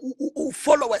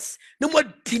followers no mo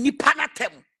di ni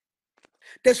panatem.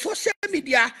 The social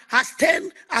media has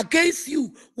turned against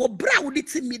you. Wo bra wo di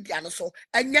media no so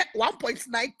enye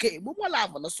 1.9k mo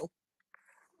love no so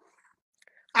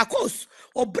of course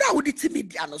o bra wo di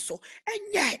media no so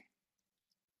enye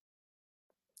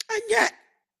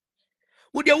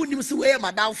would you wouldn't see where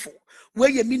madam for where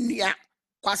you mean near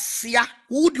Quasia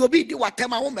would you be the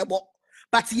watema homebo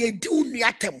but ye do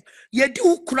near them ye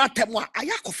do kunatemwa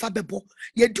ayako fabebo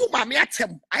ye do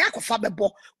mamiatem ayako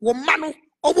fabebo womano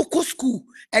obuko school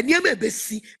and ye may be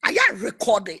see aya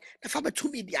recording the faber 2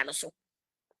 media so.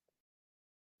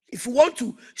 If you want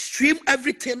to stream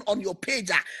everything on your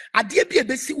page, I dear be a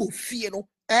basic will fear no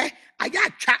I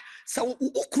chat so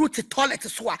ukru to toilet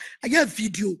so I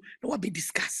video no one be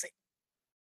discussing.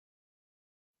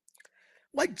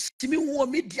 What Jimmy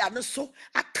won media no so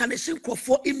a connection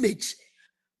for image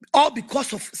all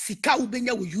because of Sika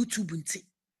Ubenya with YouTube unti.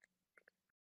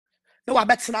 No, I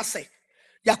bet not say.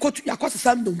 Yakot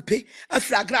some don't pay a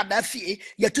flagra that fee,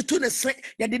 yet to tune a say,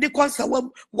 ya did it concern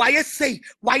why you say,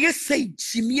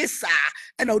 Jimmy, sir,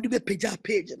 and I'll do a page,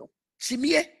 you know.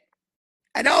 Jimmy,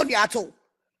 and only at all.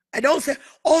 And also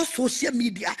all social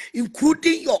media,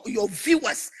 including your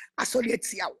viewers,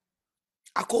 associates you.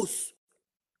 Of course.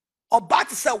 Oba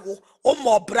te se wo o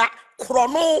mobra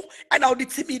krono and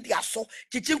audit media so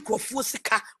jijin krofo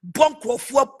sika bon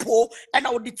krofo po and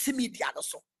audit media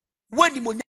so when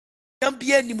you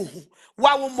be any mu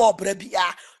wa wo mobra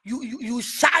bia you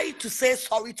shy to say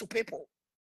sorry to people.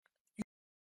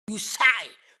 You shy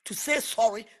to say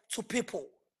sorry to people.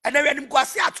 And then when go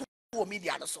see at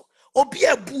media so obi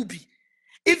a booby.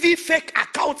 Even fake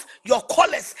accounts, your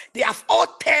callers, they have all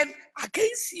turned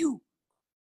against you.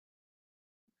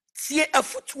 See a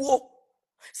footwo.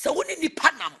 So when in the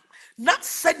panam, not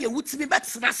send your woods me back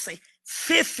to say,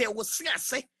 Fefe was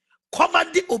say,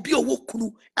 command the obi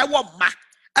wokunu, I want ma,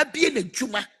 I be in a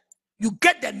juma. You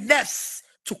get the nerves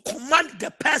to command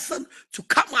the person to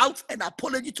come out and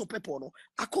apology to people. No,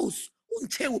 of course,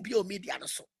 will be your media.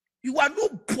 So you are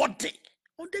nobody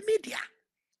on the media.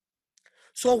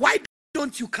 So why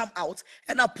don't you come out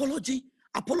and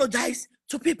apologize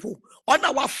to people? On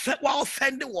our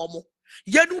offending woman,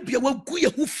 you be able to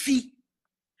who fee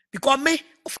because me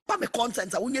of my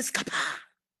content.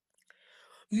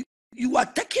 You are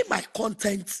taking my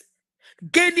content,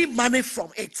 gaining money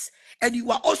from it, and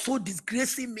you are also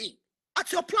disgracing me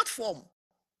at your platform.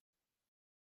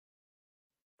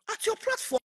 At your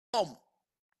platform.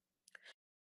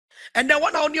 And then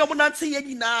one on your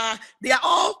they are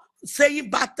all saying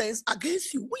bad things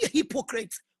against you. We are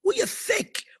hypocrites. We are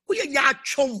fake. We are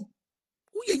nyachom.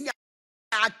 We are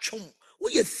nyachom.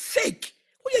 We are fake.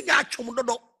 We are nyachom.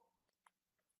 No.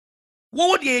 What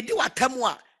would you do at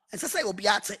Tamwa? And say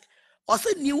Obiate. Also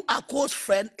knew our close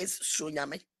friend is Suro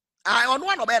Nyame. I on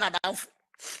one of Ben Adamfo.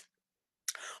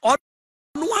 On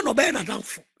one of Ben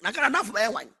Adamfo. Na can enough by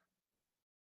wine.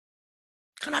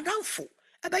 Can Adamfo.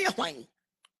 I buy a wine.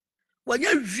 When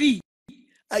you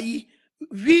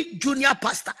we junior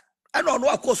pastor. I don't know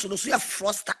of course no so you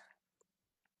froster.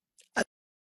 I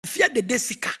fear the day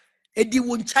sika. Edi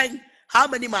won chain how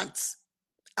many months?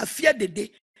 I fear the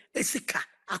day esika.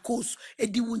 Of course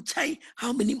edi won chain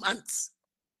how many months?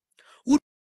 Would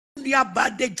you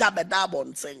bad day job at that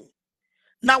one thing?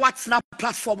 Now what's na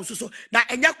platform so now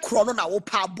enya chrono na wo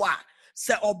pa boa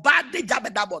say or bad day job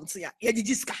at that one thing ye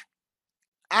jiska.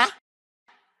 Ah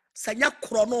sanya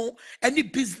chrono any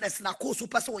business na course so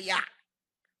person ya.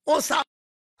 Also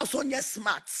yes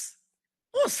smart.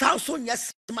 Also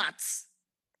yes smart.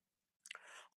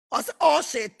 All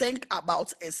she think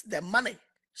about is the money.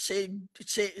 She's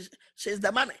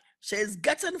the money. She's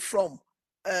getting from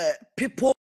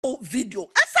people video.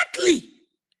 Exactly.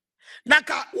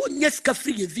 Naka unyeska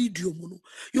free video muno.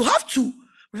 You have to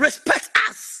respect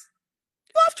us.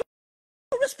 You have to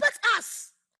respect us.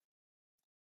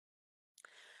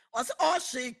 All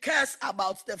she cares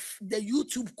about the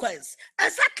YouTube coins.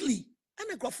 Exactly.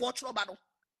 And go for trouble.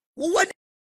 When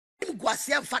go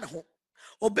see and fan home.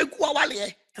 Obegu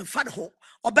awale and fan home.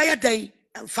 Obey a day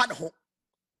and fan home.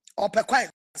 Or per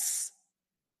coins.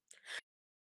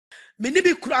 Many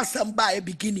be cross and by a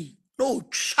beginning. No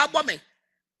trouble me.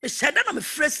 I said that I'm a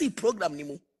fresh program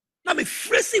nimu. Na me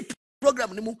fresh program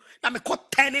nimu. Na me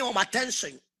caught turning on my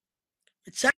attention.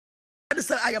 It said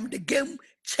I am the game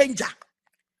changer.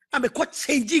 I'm a caught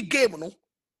changing game, no.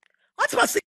 What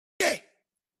was it?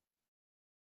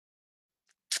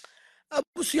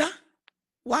 Abusia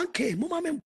 1K mama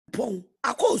me pon.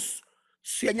 Akos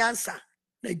suenyansa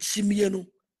na jimie no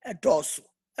edoso.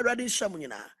 Already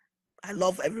shamunyina. I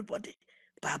love everybody.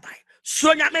 Bye bye.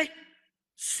 Suro Nyame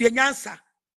suenyansa.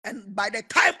 And by the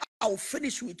time I'll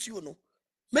finish with you, no,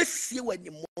 Messi when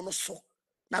you monoso.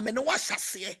 Na me no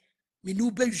wasase, me no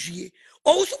bewie.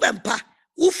 Owusu Bempah,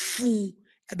 ufu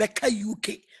ebeka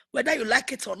UK. Whether you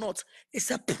like it or not,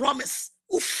 it's a promise.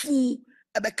 Ufu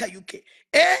ebeka UK.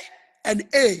 A and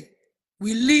A,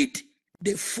 we lead,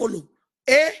 they follow.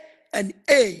 A and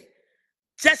A,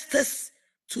 justice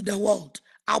to the world.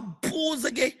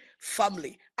 Abozege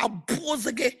family.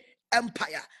 Abozege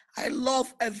empire. I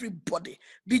love everybody.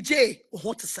 BJ,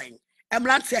 what to say? I'm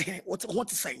not saying what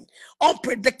to say.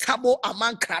 Unpredictable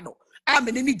among crado. I'm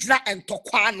an inijina and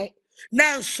tokwano.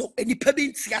 Now so any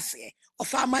pebin tiase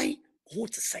of our mind,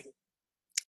 what to say?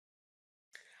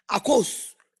 Of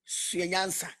course,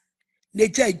 Suyansa.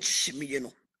 Neja jimmy, you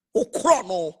know. O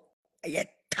chrono, a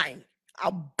yet time.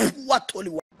 Aboa